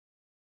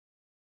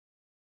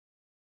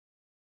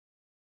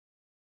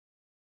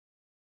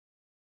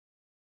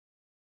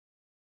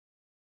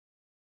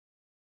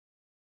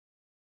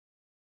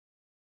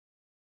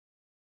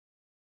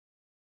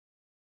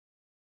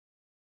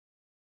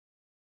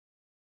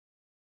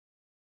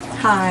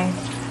Hi,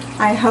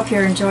 I hope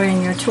you're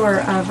enjoying your tour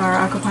of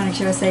our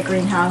Aquaponics USA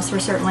greenhouse. We're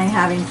certainly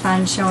having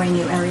fun showing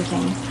you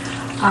everything.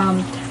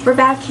 We're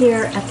back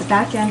here at the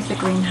back end of the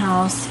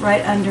greenhouse,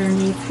 right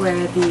underneath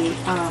where the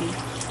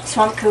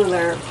swamp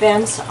cooler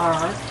vents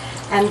are.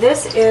 And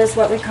this is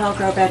what we call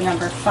grow bed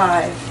number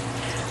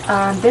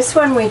 5. This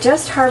one we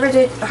just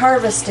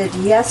harvested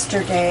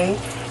yesterday,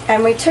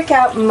 and we took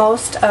out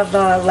most of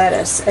the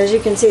lettuce. As you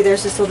can see,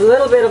 there's just a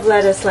little bit of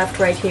lettuce left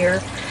right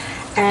here.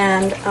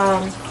 And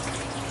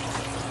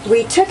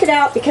we took it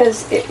out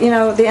because it's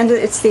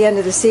the end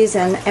of the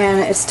season and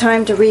it's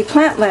time to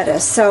replant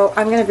lettuce. So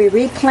I'm going to be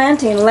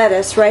replanting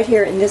lettuce right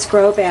here in this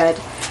grow bed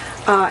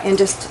in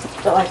just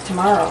like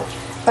tomorrow.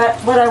 But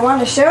what I want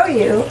to show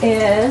you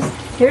is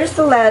here's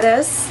the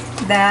lettuce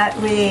that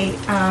we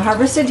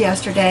harvested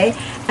yesterday,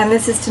 and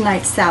this is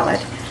tonight's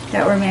salad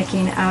that we're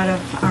making out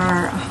of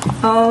our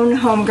own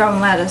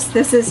homegrown lettuce.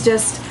 This is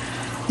just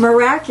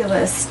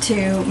miraculous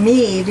to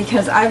me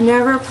because I've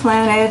never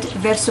planted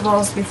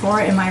vegetables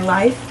before in my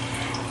life,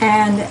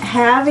 and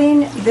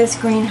having this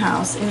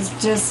greenhouse is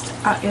just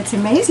it's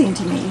amazing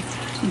to me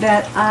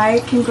that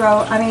I can grow.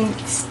 I mean,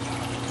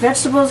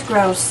 vegetables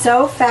grow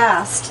so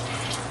fast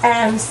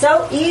and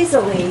so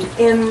easily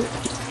in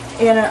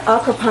an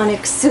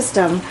aquaponics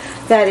system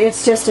that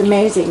it's just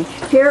amazing.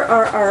 Here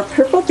are our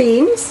purple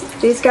beans.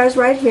 These guys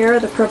right here are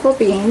the purple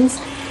beans.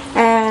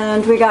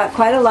 And we got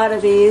quite a lot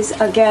of these.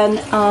 Again,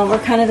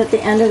 we're kind of at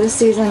the end of the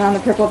season on the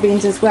purple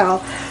beans as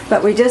well.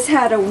 But we just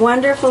had a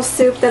wonderful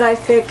soup that I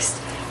fixed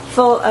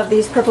full of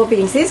these purple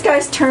beans. These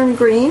guys turn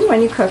green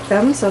when you cook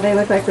them, so they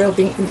look like real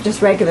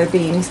just regular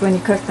beans when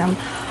you cook them.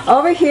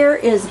 Over here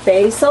is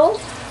basil.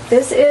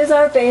 This is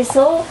our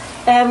basil.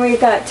 And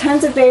we've got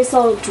tons of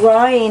basil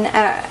drying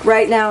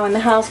right now in the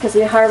house because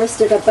we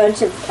harvested a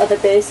bunch of the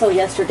basil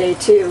yesterday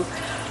too.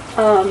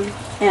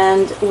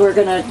 And we're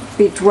going to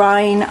be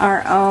drying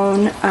our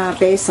own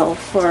basil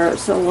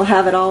so we'll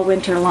have it all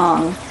winter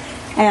long.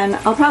 And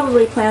I'll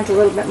probably plant a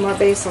little bit more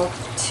basil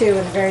too in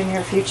the very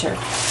near future.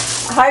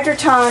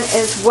 Hydroton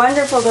is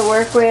wonderful to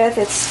work with.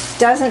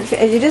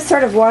 You just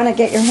sort of want to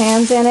get your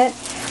hands in it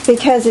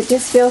because it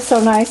just feels so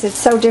nice. It's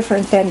so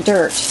different than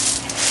dirt.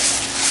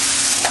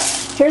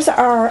 Here's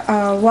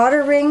our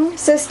water ring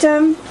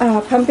system,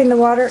 pumping the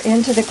water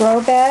into the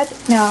grow bed.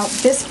 Now,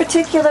 this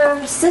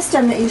particular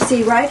system that you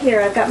see right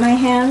here, I've got my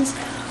hands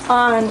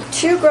on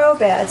 2 grow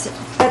beds,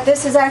 but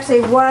this is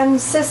actually one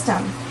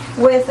system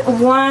with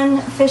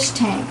one fish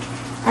tank.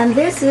 And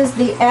this is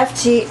the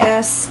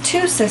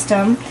FGS2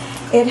 system.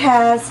 It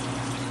has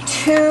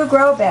 2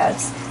 grow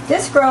beds.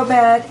 This grow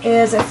bed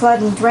is a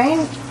flood and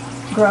drain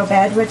grow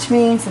bed, which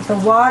means that the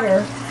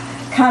water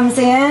comes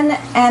in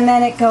and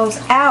then it goes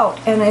out,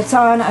 and it's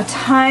on a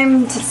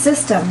timed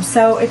system.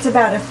 So it's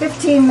about a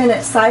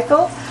 15-minute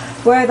cycle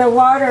where the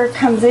water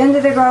comes into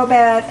the grow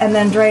bed and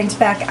then drains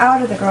back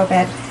out of the grow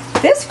bed.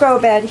 This grow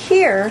bed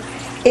here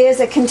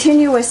is a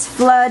continuous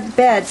flood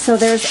bed, so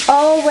there's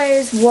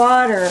always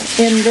water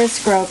in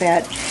this grow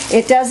bed.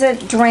 It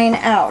doesn't drain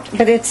out,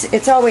 but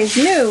it's always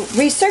new,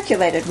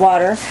 recirculated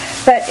water,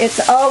 but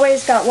it's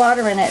always got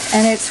water in it,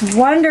 and it's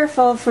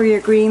wonderful for your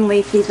green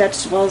leafy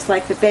vegetables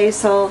like the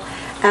basil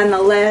and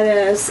the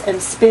lettuce and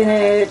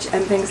spinach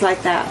and things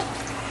like that.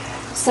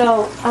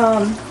 So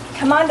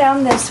come on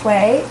down this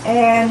way,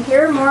 and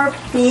here are more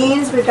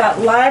beans. We've got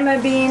lima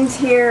beans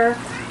here.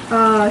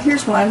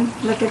 Here's one.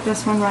 Look at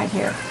this one right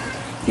here.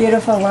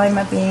 Beautiful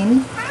lima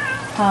bean.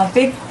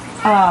 Big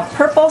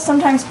purple,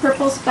 sometimes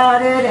purple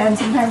spotted and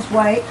sometimes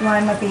white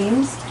lima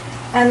beans.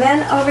 And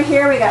then over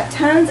here we got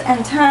tons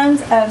and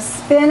tons of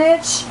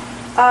spinach.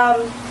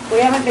 We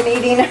haven't been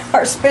eating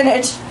our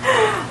spinach.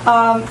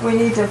 We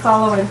need to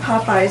follow in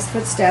Popeye's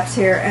footsteps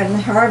here and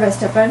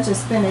harvest a bunch of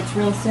spinach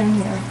real soon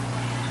here.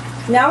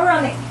 Now we're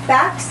on the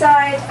back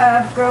side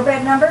of grow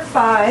bed number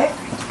 5,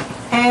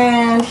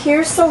 and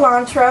here's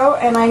cilantro,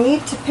 and I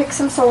need to pick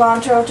some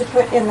cilantro to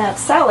put in that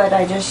salad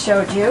I just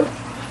showed you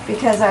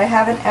because I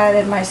haven't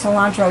added my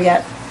cilantro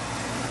yet.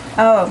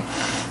 Oh,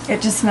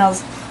 it just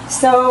smells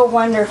so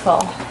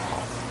wonderful.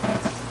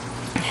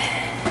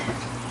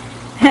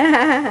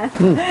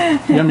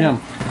 Yum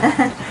yum.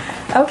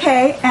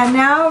 Okay, and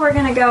now we're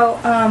going to go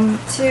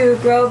to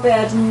grow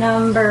bed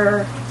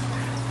number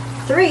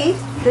 3.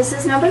 This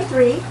is number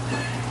 3.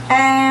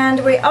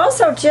 And we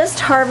also just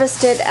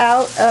harvested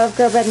out of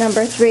grow bed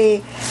number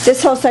 3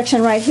 this whole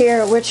section right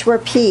here, which were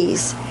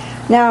peas.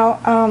 Now,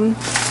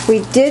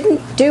 we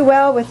didn't do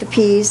well with the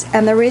peas,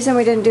 and the reason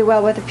we didn't do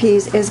well with the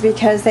peas is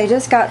because they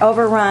just got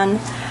overrun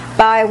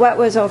by what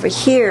was over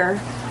here.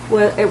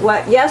 What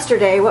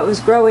was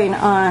growing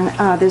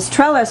on this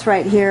trellis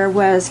right here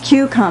was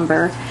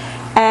cucumber,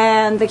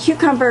 and the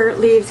cucumber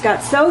leaves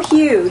got so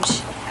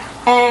huge,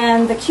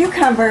 and the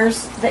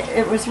cucumbers,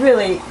 it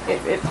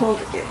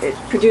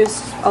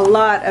produced a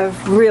lot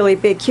of really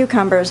big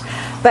cucumbers,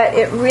 but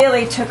it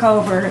really took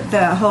over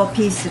the whole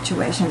pea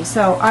situation.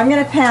 So I'm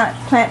going to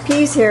plant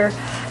peas here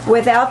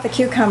without the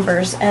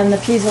cucumbers, and the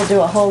peas will do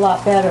a whole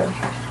lot better.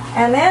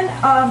 And then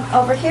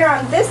over here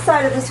on this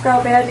side of this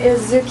grow bed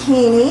is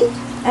zucchini.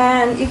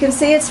 and you can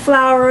see it's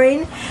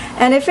flowering.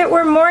 And if it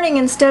were morning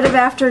instead of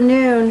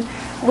afternoon,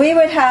 we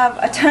would have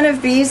a ton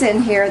of bees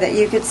in here that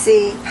you could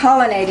see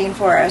pollinating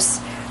for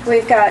us.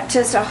 We've got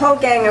just a whole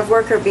gang of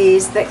worker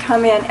bees that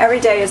come in every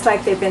day. It's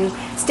like they've been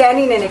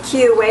standing in a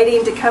queue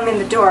waiting to come in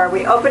the door.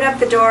 We open up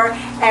the door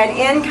and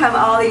in come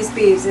all these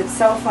bees. It's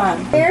so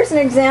fun. Here's an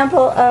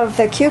example of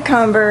the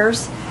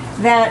cucumbers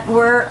that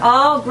were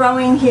all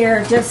growing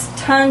here, just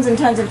tons and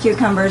tons of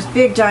cucumbers,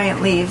 big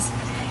giant leaves,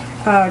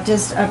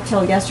 just up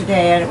till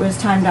yesterday, and it was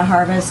time to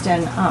harvest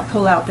and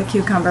pull out the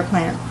cucumber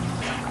plant.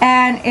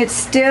 And it's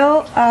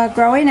still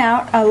growing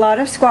out a lot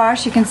of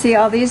squash. You can see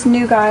all these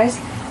new guys.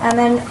 And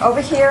then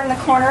over here in the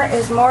corner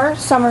is more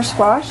summer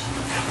squash.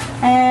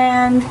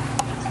 And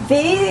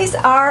these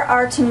are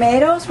our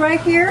tomatoes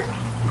right here.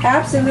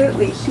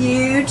 Absolutely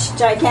huge,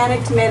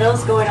 gigantic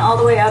tomatoes going all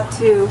the way up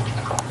to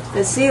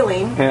the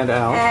ceiling. And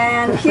out.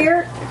 And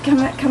here,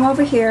 come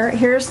over here.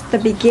 Here's the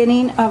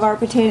beginning of our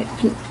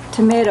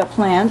tomato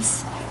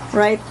plants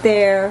right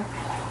there.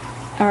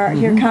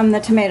 Here come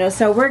the tomatoes.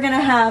 So we're going to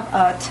have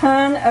a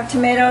ton of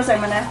tomatoes.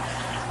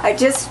 I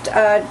just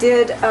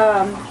did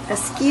a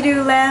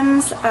Ski-Doo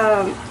lens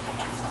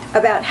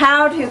about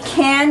how to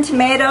can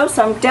tomatoes,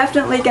 so I'm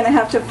definitely going to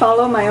have to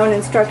follow my own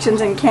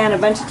instructions and can a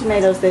bunch of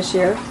tomatoes this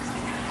year.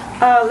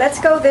 Let's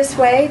go this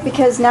way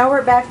because now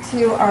we're back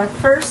to our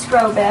first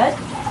grow bed.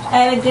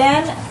 And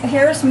again,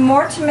 here's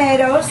more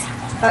tomatoes,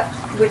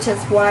 which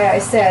is why I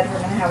said we're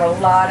going to have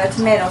a lot of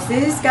tomatoes.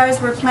 These guys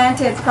were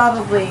planted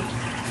probably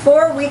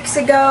 4 weeks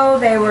ago.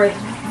 They were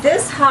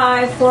this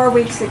high 4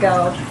 weeks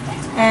ago.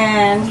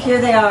 And here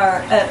they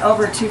are at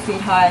over 2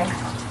 feet high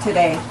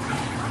today.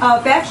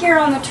 Back here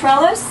on the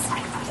trellis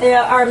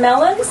are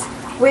melons.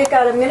 We've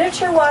got a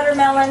miniature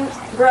watermelon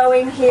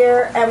growing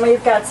here, and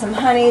we've got some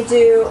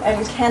honeydew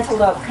and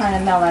cantaloupe kind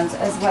of melons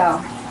as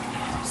well.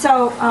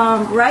 So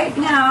right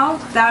now,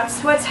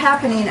 that's what's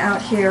happening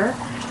out here.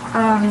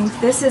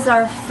 This is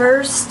our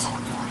first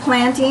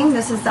planting.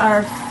 This is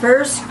our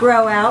first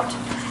grow out.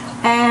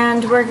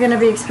 And we're going to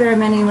be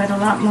experimenting with a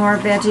lot more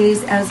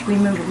veggies as we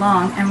move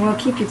along, and we'll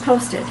keep you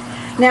posted.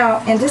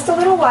 Now, in just a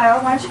little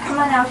while, why don't you come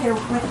on out here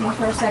with me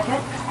for a second?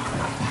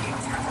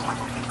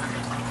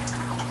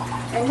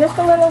 In just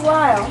a little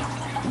while,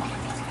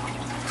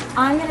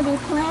 I'm going to be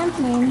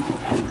planting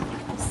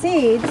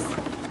seeds.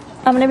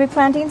 I'm going to be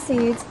planting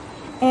seeds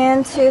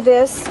into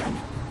this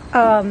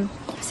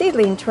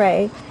seedling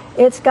tray.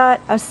 It's got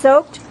a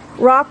soaked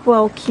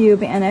Rockwell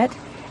cube in it.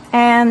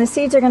 And the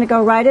seeds are going to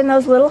go right in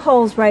those little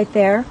holes right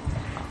there.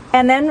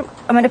 And then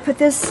I'm going to put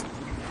this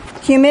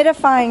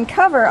humidifying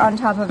cover on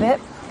top of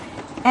it.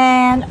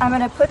 And I'm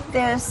going to put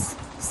this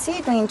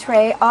seedling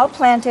tray all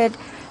planted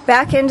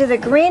back into the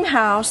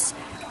greenhouse.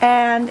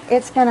 And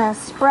it's going to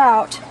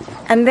sprout.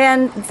 And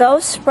then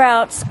those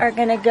sprouts are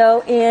going to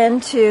go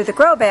into the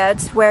grow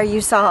beds where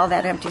you saw all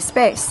that empty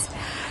space.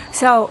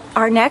 So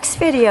our next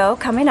video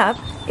coming up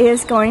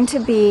is going to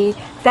be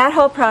that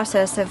whole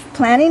process of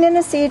planting in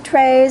the seed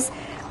trays,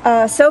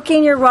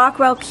 soaking your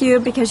Rockwell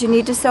cube because you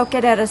need to soak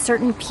it at a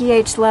certain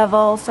pH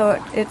level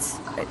so it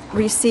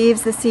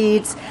receives the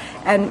seeds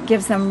and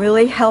gives them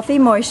really healthy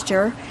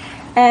moisture.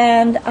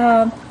 And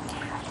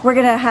we're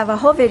going to have a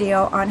whole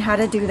video on how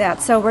to do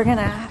that. So we're going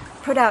to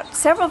put out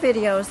several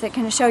videos that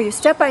can show you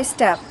step by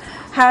step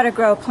how to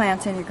grow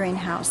plants in your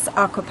greenhouse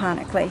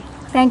aquaponically.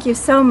 Thank you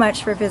so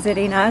much for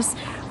visiting us.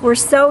 We're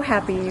so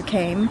happy you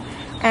came,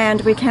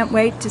 and we can't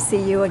wait to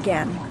see you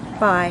again.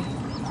 Bye.